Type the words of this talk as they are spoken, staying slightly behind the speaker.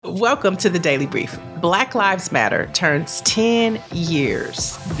Welcome to the Daily Brief. Black Lives Matter turns 10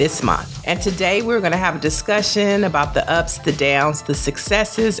 years this month. And today we're going to have a discussion about the ups, the downs, the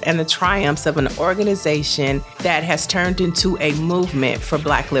successes, and the triumphs of an organization that has turned into a movement for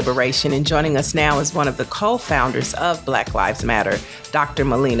Black liberation. And joining us now is one of the co-founders of Black Lives Matter, Dr.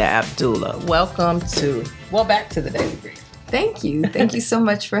 Melina Abdullah. Back to the Daily Brief. Thank you. Thank you so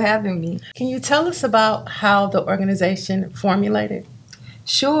much for having me. Can you tell us about how the organization formulated?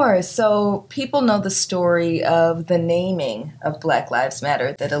 Sure. So people know the story of the naming of Black Lives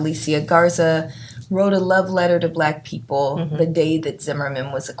Matter, that Alicia Garza wrote a love letter to Black people the day that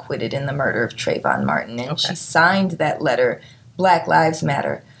Zimmerman was acquitted in the murder of Trayvon Martin. And she signed that letter, Black Lives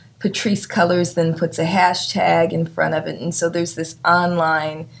Matter. Patrisse Cullors then puts a hashtag in front of it. And so there's this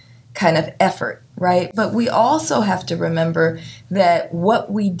online kind of effort, right? But we also have to remember that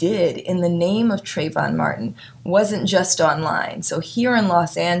what we did in the name of Trayvon Martin wasn't just online. So here in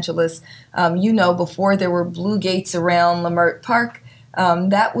Los Angeles, before there were blue gates around Leimert Park,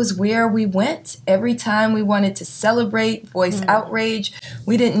 that was where we went every time we wanted to celebrate, voice outrage.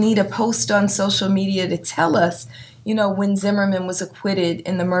 We didn't need a post on social media to tell us, when Zimmerman was acquitted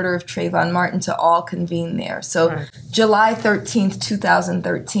in the murder of Trayvon Martin, to all convene there. So July 13th,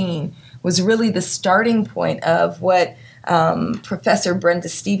 2013 was really the starting point of what Professor Brenda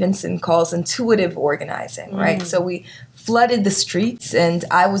Stevenson calls intuitive organizing, right? So we flooded the streets, and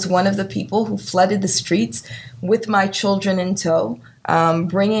I was one of the people who flooded the streets with my children in tow,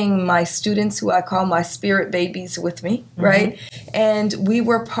 bringing my students, who I call my spirit babies, with me, right? And we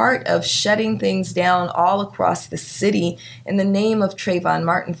were part of shutting things down all across the city in the name of Trayvon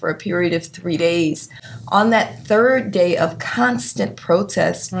Martin for a period of 3 days. On that third day of constant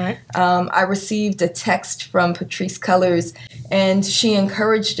protest, I received a text from Patrisse Cullors, and she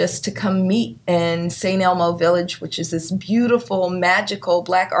encouraged us to come meet in St. Elmo Village, which is this beautiful, magical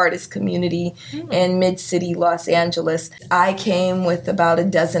Black artist community in mid-city Los Angeles. I came with about a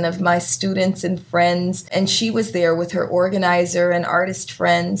dozen of my students and friends, and she was there with her organizer and artist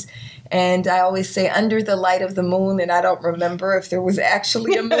friends. And I always say, under the light of the moon, and I don't remember if there was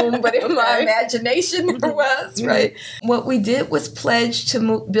actually a moon, but in my imagination there was, right? What we did was pledge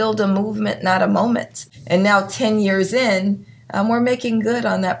to build a movement, not a moment. And now 10 years in, we're making good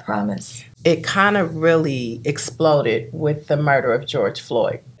on that promise. It kind of really exploded with the murder of George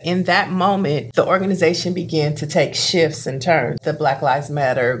Floyd. In that moment, the organization began to take shifts and turns. The Black Lives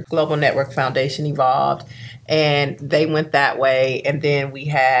Matter Global Network Foundation evolved, and they went that way. And then we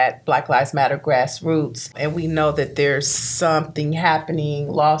had Black Lives Matter Grassroots, and we know that there's something happening,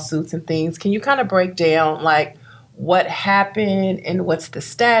 lawsuits and things. Can you kind of break down, what happened and what's the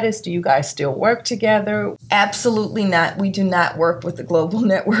status? Do you guys still work together? Absolutely not. We do not work with the Global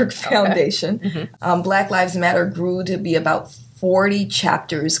Network Foundation. Black Lives Matter grew to be about 40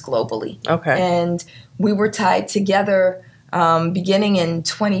 chapters globally. And we were tied together beginning in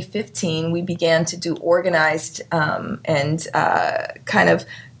 2015. We began to do organized and kind of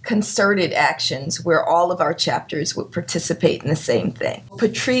concerted actions where all of our chapters would participate in the same thing.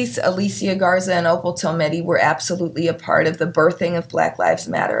 Patrisse, Alicia Garza, and Opal Tometi were absolutely a part of the birthing of Black Lives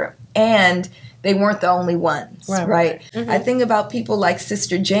Matter. And they weren't the only ones, right? I think about people like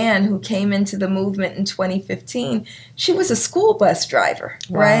Sister Jan, who came into the movement in 2015. She was a school bus driver,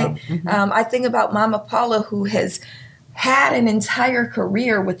 right? I think about Mama Paula, who has had an entire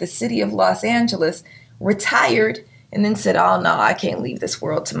career with the city of Los Angeles, retired, and then said, oh, no, I can't leave this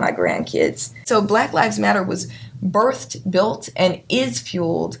world to my grandkids. So Black Lives Matter was birthed, built, and is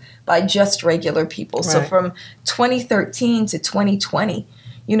fueled by just regular people. So from 2013 to 2020,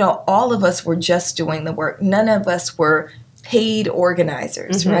 all of us were just doing the work. None of us were paid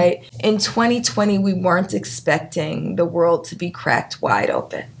organizers, right? In 2020, we weren't expecting the world to be cracked wide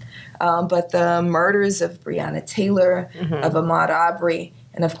open. But the murders of Breonna Taylor, of Ahmaud Arbery,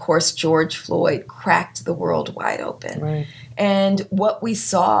 and of course, George Floyd cracked the world wide open. And what we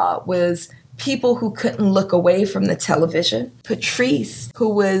saw was people who couldn't look away from the television. Patrisse, who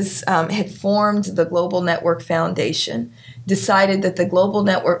was had formed the Global Network Foundation, decided that the Global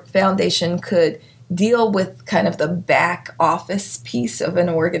Network Foundation could deal with kind of the back office piece of an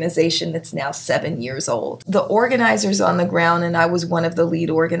organization that's now 7 years old. The organizers on the ground, and I was one of the lead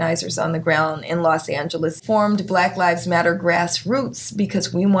organizers on the ground in Los Angeles, formed Black Lives Matter Grassroots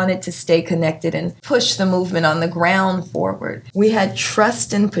because we wanted to stay connected and push the movement on the ground forward. We had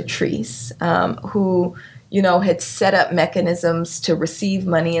trust in Patrisse, who had set up mechanisms to receive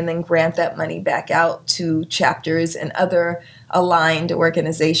money and then grant that money back out to chapters and other aligned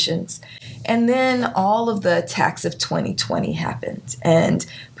organizations. And then all of the attacks of 2020 happened. And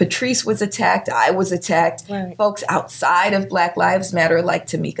Patrice was attacked. I was attacked. Right. Folks outside of Black Lives Matter, like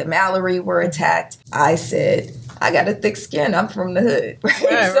Tamika Mallory, were attacked. I said, I got a thick skin. I'm from the hood.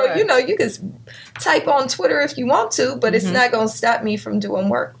 Right? So, you know, you can type on Twitter if you want to, but it's not going to stop me from doing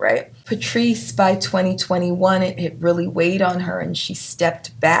work, right? Patrice, by 2021, it really weighed on her, and she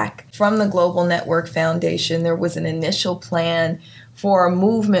stepped back from the Global Network Foundation. There was an initial plan for a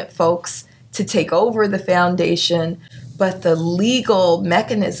movement, folks, to take over the foundation, but the legal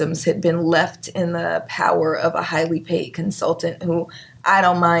mechanisms had been left in the power of a highly paid consultant who I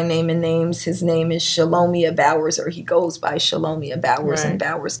don't mind naming names. His name is Shalomia Bowers, or he goes by Shalomia Bowers and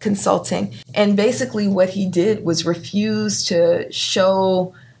Bowers Consulting. And basically what he did was refuse to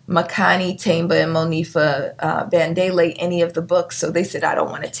show Makani, Temba, and Monifa Bandele any of the books. So they said, I don't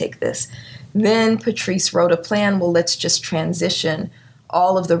want to take this. Then Patrice wrote a plan. Well, let's just transition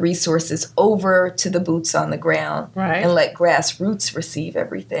all of the resources over to the boots on the ground and let grassroots receive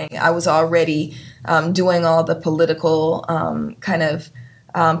everything. I was already doing all the political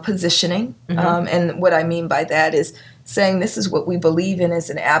positioning. And what I mean by that is saying this is what we believe in as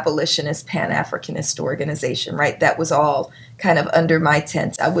an abolitionist, Pan-Africanist organization, right? That was all kind of under my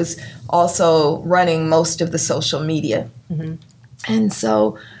tent. I was also running most of the social media. And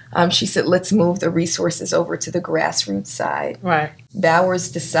so she said, let's move the resources over to the grassroots side. Right. Bowers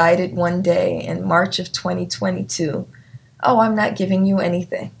decided one day in March of 2022, I'm not giving you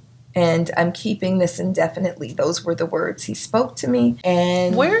anything. And I'm keeping this indefinitely. Those were the words he spoke to me.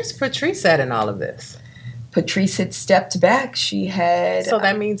 And where's Patrice at in all of this? Patrice had stepped back. She had... So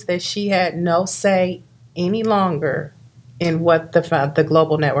that means that she had no say any longer in what the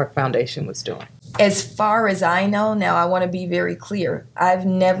Global Network Foundation was doing. As far as I know, now I want to be very clear. I've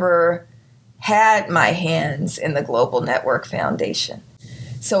never had my hands in the Global Network Foundation.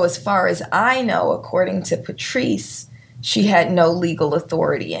 So as far as I know, according to Patrice, she had no legal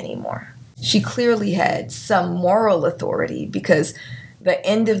authority anymore. She clearly had some moral authority, because the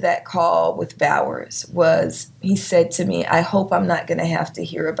end of that call with Bowers was, he said to me, I hope I'm not going to have to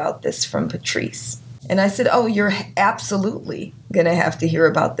hear about this from Patrice. And I said, you're absolutely going to have to hear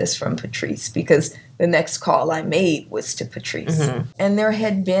about this from Patrice, because the next call I made was to Patrice. And there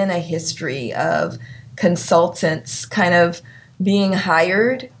had been a history of consultants kind of being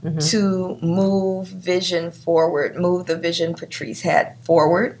hired to move vision forward, move the vision Patrice had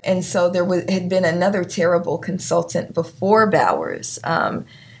forward. And so there had been another terrible consultant before Bowers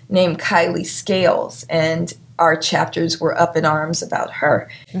named Kylie Scales, and our chapters were up in arms about her.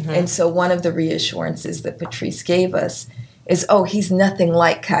 And so one of the reassurances that Patrice gave us is, he's nothing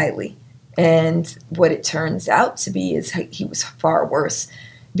like Kylie. And what it turns out to be is he was far worse,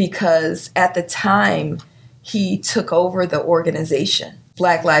 because at the time he took over the organization,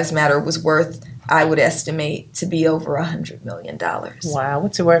 Black Lives Matter was worth, I would estimate, to be over $100 million. Wow.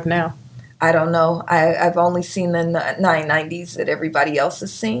 What's it worth now? I don't know. I've only seen the 990s that everybody else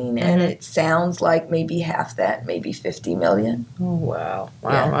has seen, and it sounds like maybe half that, maybe 50 million. Oh, wow.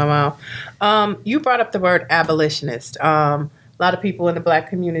 Wow. You brought up the word abolitionist. A lot of people in the Black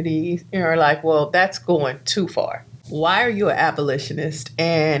community are like, well, that's going too far. Why are you an abolitionist,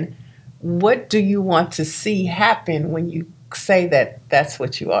 and what do you want to see happen when you say that that's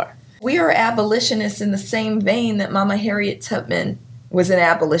what you are? We are abolitionists in the same vein that Mama Harriet Tubman was an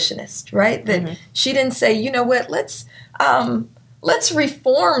abolitionist, right? That she didn't say, you know what, let's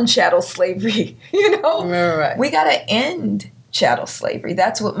reform chattel slavery. Right. We got to end chattel slavery.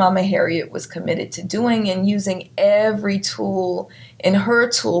 That's what Mama Harriet was committed to doing, and using every tool in her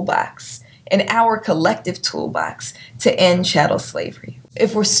toolbox, in our collective toolbox, to end chattel slavery.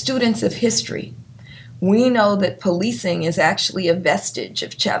 If we're students of history, we know that policing is actually a vestige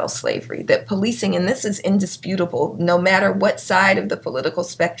of chattel slavery, that policing, and this is indisputable, no matter what side of the political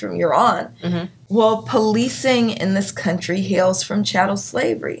spectrum you're on, well, policing in this country hails from chattel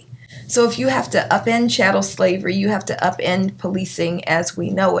slavery. So if you have to upend chattel slavery, you have to upend policing as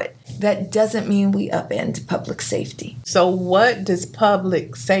we know it. That doesn't mean we upend public safety. So what does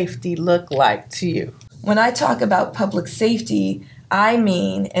public safety look like to you? When I talk about public safety, I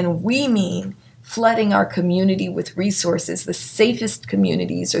mean, and we mean, flooding our community with resources. The safest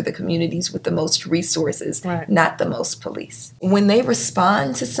communities are the communities with the most resources, not the most police. When they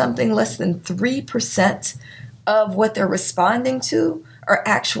respond to something, less than 3% of what they're responding to are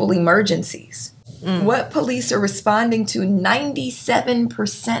actual emergencies. What police are responding to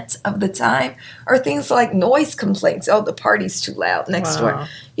 97% of the time are things like noise complaints. The party's too loud next door.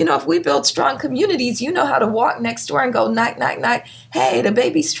 If we build strong communities, you know how to walk next door and go, knock, knock, knock. Hey, the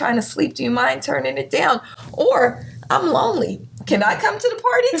baby's trying to sleep. Do you mind turning it down? Or I'm lonely. Can I come to the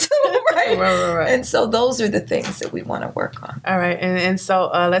party too? Right? Right. And so those are the things that we want to work on. All right. And so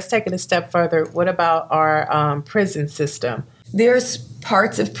let's take it a step further. What about our prison system? There's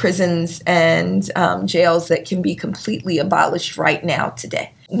parts of prisons and jails that can be completely abolished right now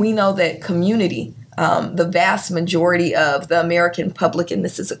today. We know that community, the vast majority of the American public, and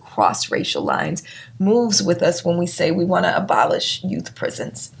this is across racial lines, moves with us when we say we want to abolish youth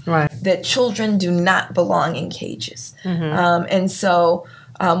prisons. Right. That children do not belong in cages. And so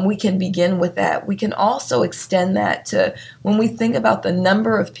we can begin with that. We can also extend that to when we think about the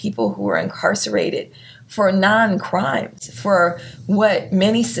number of people who are incarcerated for non-crimes, for what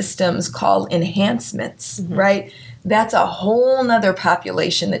many systems call enhancements, right? That's a whole nother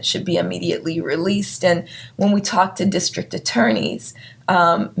population that should be immediately released. And when we talk to district attorneys,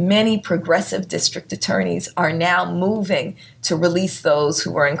 many progressive district attorneys are now moving to release those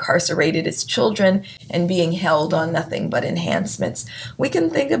who were incarcerated as children and being held on nothing but enhancements. We can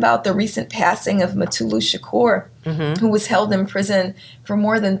think about the recent passing of Mutulu Shakur, who was held in prison for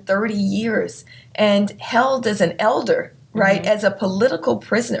more than 30 years and held as an elder, right, as a political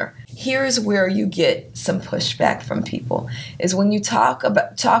prisoner. Here's where you get some pushback from people, is when you talk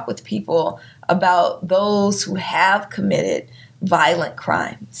with people about those who have committed violent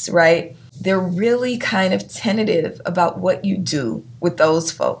crimes, right? They're really kind of tentative about what you do with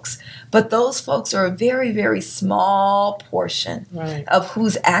those folks. But those folks are a very, very small portion of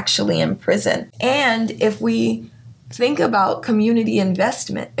who's actually in prison. And if we think about community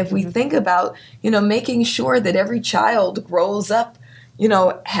investment, if we think about, making sure that every child grows up,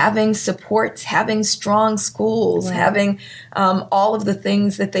 having supports, having strong schools, having all of the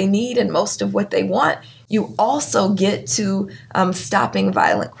things that they need and most of what they want, you also get to stopping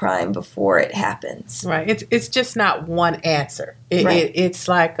violent crime before it happens. Right. It's just not one answer. It's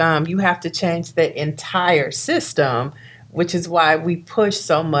like you have to change the entire system, which is why we push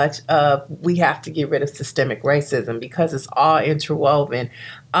so much of we have to get rid of systemic racism, because it's all interwoven.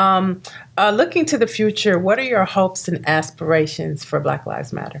 Looking to the future, what are your hopes and aspirations for Black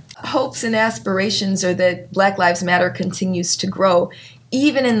Lives Matter? Hopes and aspirations are that Black Lives Matter continues to grow,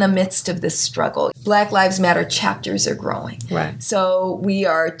 even in the midst of this struggle. Black Lives Matter chapters are growing. Right. So we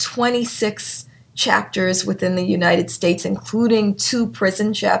are 26 chapters within the United States, including 2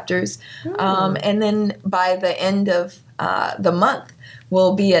 prison chapters. And then by the end of the month,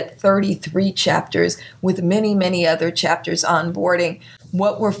 we'll be at 33 chapters with many, many other chapters onboarding.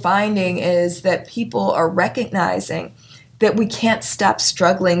 What we're finding is that people are recognizing that we can't stop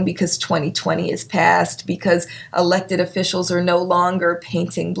struggling because 2020 is past, because elected officials are no longer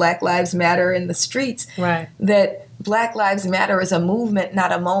painting Black Lives Matter in the streets. Right. That Black Lives Matter is a movement,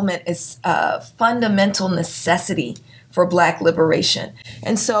 not a moment, is a fundamental necessity for Black liberation.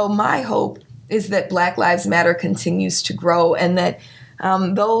 And so my hope is that Black Lives Matter continues to grow, and that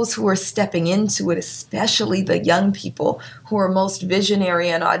those who are stepping into it, especially the young people who are most visionary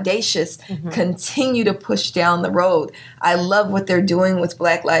and audacious, continue to push down the road. I love what they're doing with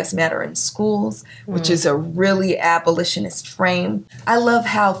Black Lives Matter in schools, which is a really abolitionist frame. I love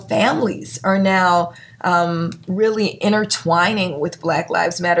how families are now really intertwining with Black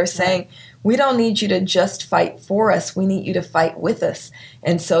Lives Matter, saying, we don't need you to just fight for us, we need you to fight with us.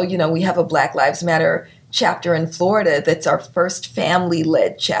 And so, we have a Black Lives Matter chapter in Florida that's our first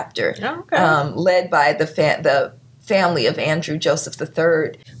family-led chapter, led by the family of Andrew Joseph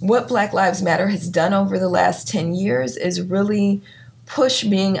III. What Black Lives Matter has done over the last 10 years is really push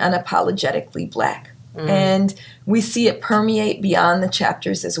being unapologetically Black. And we see it permeate beyond the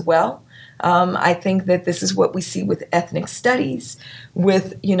chapters as well. I think that this is what we see with ethnic studies,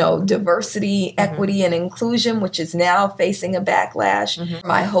 with, diversity, equity, and inclusion, which is now facing a backlash.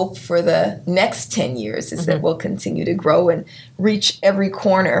 My hope for the next 10 years is that we'll continue to grow and reach every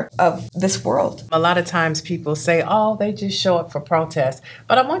corner of this world. A lot of times people say, they just show up for protests.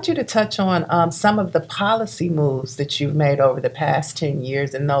 But I want you to touch on some of the policy moves that you've made over the past 10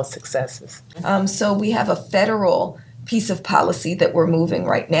 years and those successes. So we have a federal piece of policy that we're moving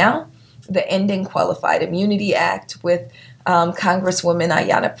right now, the Ending Qualified Immunity Act, with Congresswoman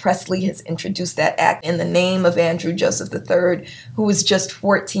Ayanna Pressley has introduced that act in the name of Andrew Joseph III, who was just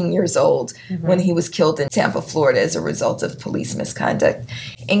 14 years old when he was killed in Tampa, Florida, as a result of police misconduct.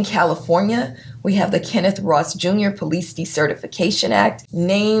 In California, we have the Kenneth Ross Jr. Police Decertification Act,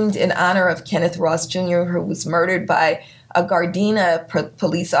 named in honor of Kenneth Ross Jr., who was murdered by a Gardena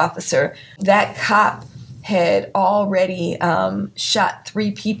police officer. That cop had already shot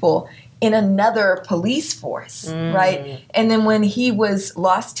 3 people in another police force, right? And then when he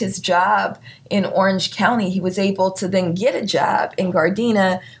lost his job in Orange County, he was able to then get a job in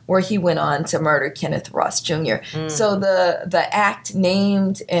Gardena, where he went on to murder Kenneth Ross Jr. So the act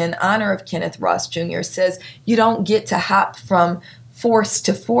named in honor of Kenneth Ross Jr. says you don't get to hop from force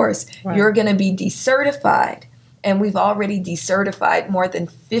to force. Right. You're going to be decertified. And we've already decertified more than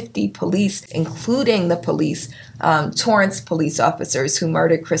 50 police, including the Torrance police officers who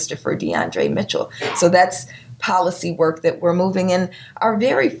murdered Christopher DeAndre Mitchell. So that's policy work that we're moving in. Our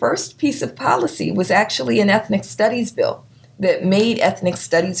very first piece of policy was actually an ethnic studies bill that made ethnic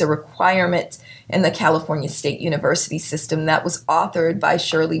studies a requirement in the California State University system. That was authored by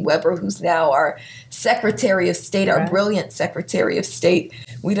Shirley Weber, who's now our Secretary of State, our brilliant Secretary of State.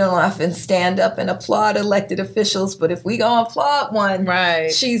 We don't often stand up and applaud elected officials, but if we go applaud one,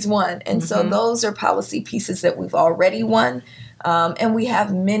 she's one. And so those are policy pieces that we've already won. And we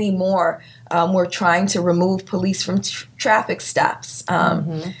have many more. We're trying to remove police from traffic stops.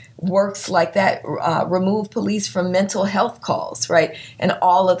 Works like that, remove police from mental health calls, right? And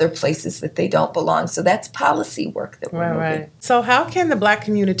all other places that they don't belong. So that's policy work that we're moving. So how can the Black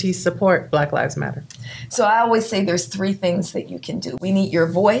community support Black Lives Matter? So I always say there's 3 things that you can do. We need your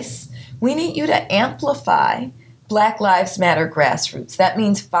voice. We need you to amplify Black Lives Matter grassroots. That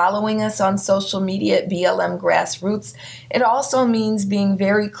means following us on social media at BLM Grassroots. It also means being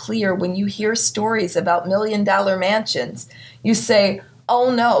very clear when you hear stories about $1 million mansions. You say,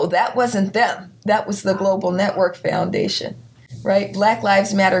 oh no, that wasn't them. That was the Global Network Foundation, right? Black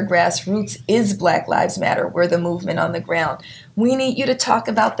Lives Matter Grassroots is Black Lives Matter. We're the movement on the ground. We need you to talk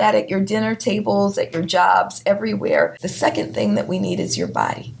about that at your dinner tables, at your jobs, everywhere. The second thing that we need is your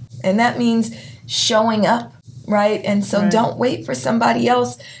body. And that means showing up, right? And so don't wait for somebody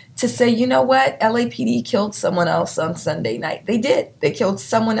else to say, you know what, LAPD killed someone else on Sunday night. They did. They killed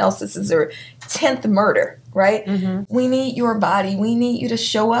someone else. This is their 10th murder, right? We need your body. We need you to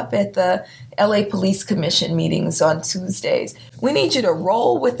show up at the LA Police Commission meetings on Tuesdays. We need you to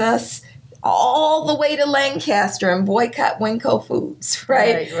roll with us all the way to Lancaster and boycott Winco Foods,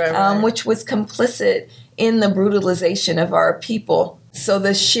 right? Which was complicit in the brutalization of our people. So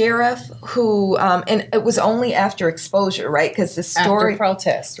the sheriff who, and it was only after exposure, right? Because the story... After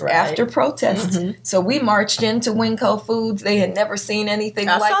protest, right? After protest. So we marched into Winco Foods. They had never seen anything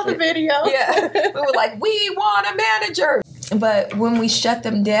like it. I saw the video. Yeah. We were like, we want a manager. But when we shut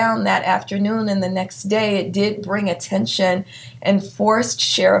them down that afternoon and the next day, it did bring attention and forced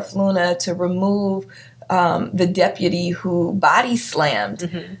Sheriff Luna to remove the deputy who body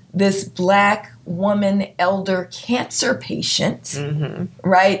slammed this Black woman elder cancer patient,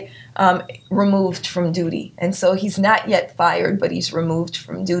 right, removed from duty. And so he's not yet fired, but he's removed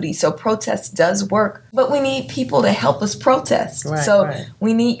from duty. So protest does work, but we need people to help us protest.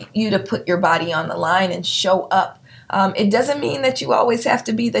 We need you to put your body on the line and show up. It doesn't mean that you always have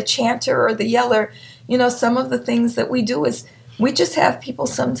to be the chanter or the yeller. You know, some of the things that we do is we just have people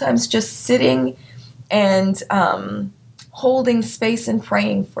sometimes just sitting and holding space and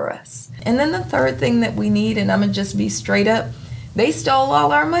praying for us. And then the third thing that we need, and I'm going to just be straight up, they stole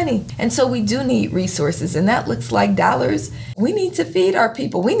all our money. And so we do need resources, and that looks like dollars. We need to feed our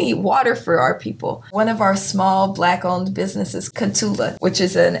people. We need water for our people. One of our small Black-owned businesses, Katula, which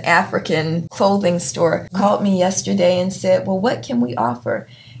is an African clothing store, called me yesterday and said, well, what can we offer?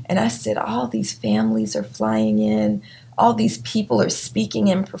 And I said, all these families are flying in. All these people are speaking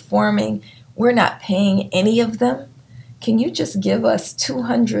and performing. We're not paying any of them. Can you just give us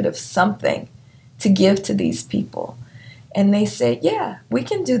 200 of something to give to these people? And they said, yeah, we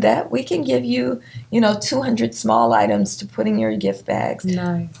can do that. We can give you, 200 small items to put in your gift bags.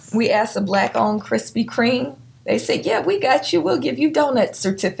 Nice. We asked a Black-owned Krispy Kreme. They said, yeah, we got you. We'll give you donut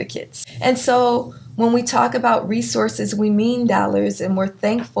certificates. And so when we talk about resources, we mean dollars, and we're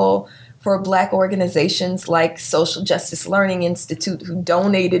thankful for Black organizations like Social Justice Learning Institute, who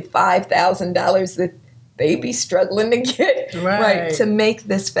donated $5,000 that they be struggling to get right to make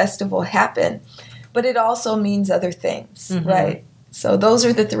this festival happen. But it also means other things, right? So those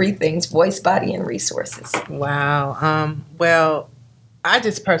are the 3 things: voice, body, and resources. Wow. Well, I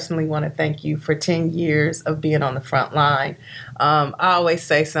just personally want to thank you for 10 years of being on the front line. I always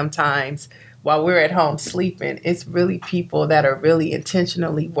say sometimes, while we're at home sleeping, it's really people that are really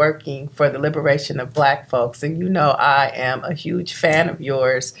intentionally working for the liberation of Black folks. And I am a huge fan of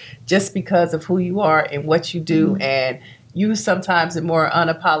yours just because of who you are and what you do. And you sometimes are more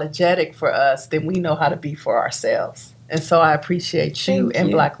unapologetic for us than we know how to be for ourselves. And so I appreciate you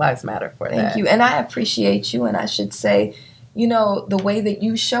and Black Lives Matter for that. Thank you. And I appreciate you. And I should say, the way that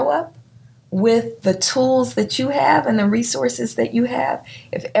you show up with the tools that you have and the resources that you have,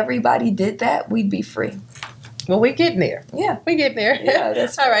 if everybody did that, we'd be free. Well, we're getting there. Yeah. We're getting there. Yeah,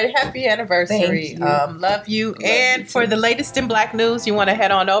 that's all right. Happy anniversary. Thank you. Love you. Love and you for the latest in Black news, you want to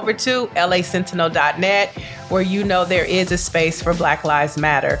head on over to lasentinel.net, where you know there is a space for Black Lives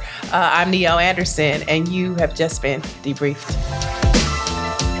Matter. I'm Neo Anderson, and you have just been debriefed.